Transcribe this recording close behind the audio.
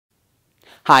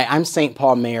Hi, I'm St.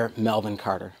 Paul Mayor Melvin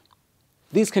Carter.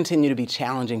 These continue to be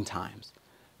challenging times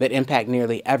that impact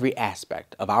nearly every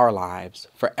aspect of our lives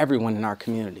for everyone in our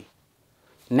community.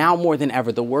 Now more than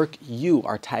ever, the work you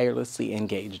are tirelessly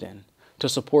engaged in to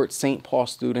support St. Paul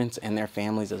students and their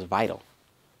families is vital.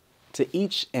 To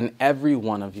each and every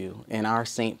one of you in our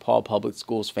St. Paul Public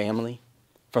Schools family,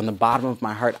 from the bottom of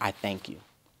my heart, I thank you.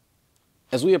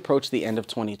 As we approach the end of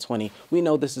 2020, we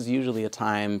know this is usually a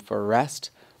time for rest,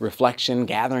 reflection,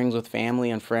 gatherings with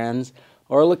family and friends,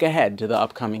 or a look ahead to the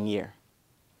upcoming year.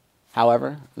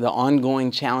 However, the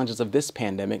ongoing challenges of this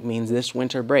pandemic means this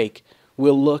winter break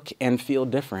will look and feel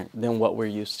different than what we're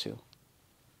used to.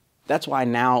 That's why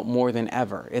now more than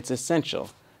ever, it's essential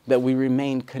that we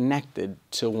remain connected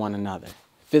to one another,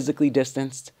 physically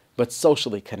distanced, but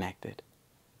socially connected.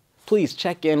 Please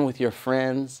check in with your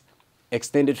friends,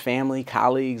 extended family,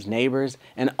 colleagues, neighbors,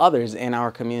 and others in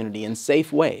our community in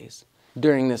safe ways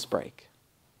during this break.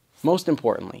 Most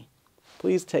importantly,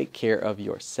 please take care of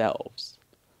yourselves.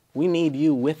 We need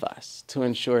you with us to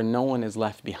ensure no one is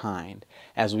left behind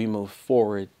as we move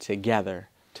forward together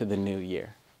to the new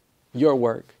year. Your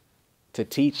work to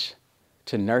teach,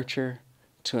 to nurture,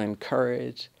 to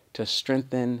encourage, to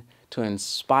strengthen, to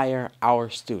inspire our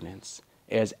students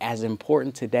is as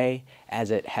important today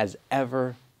as it has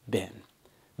ever been.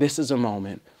 This is a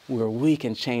moment where we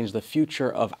can change the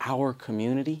future of our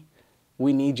community.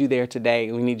 We need you there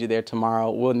today. We need you there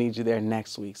tomorrow. We'll need you there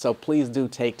next week. So please do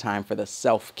take time for the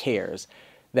self-cares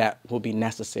that will be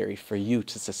necessary for you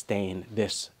to sustain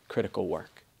this critical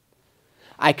work.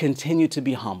 I continue to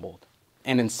be humbled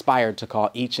and inspired to call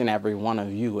each and every one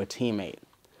of you a teammate.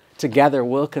 Together,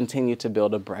 we'll continue to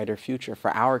build a brighter future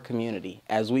for our community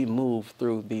as we move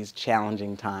through these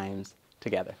challenging times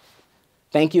together.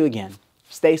 Thank you again.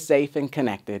 Stay safe and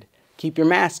connected. Keep your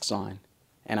masks on,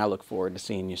 and I look forward to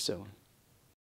seeing you soon.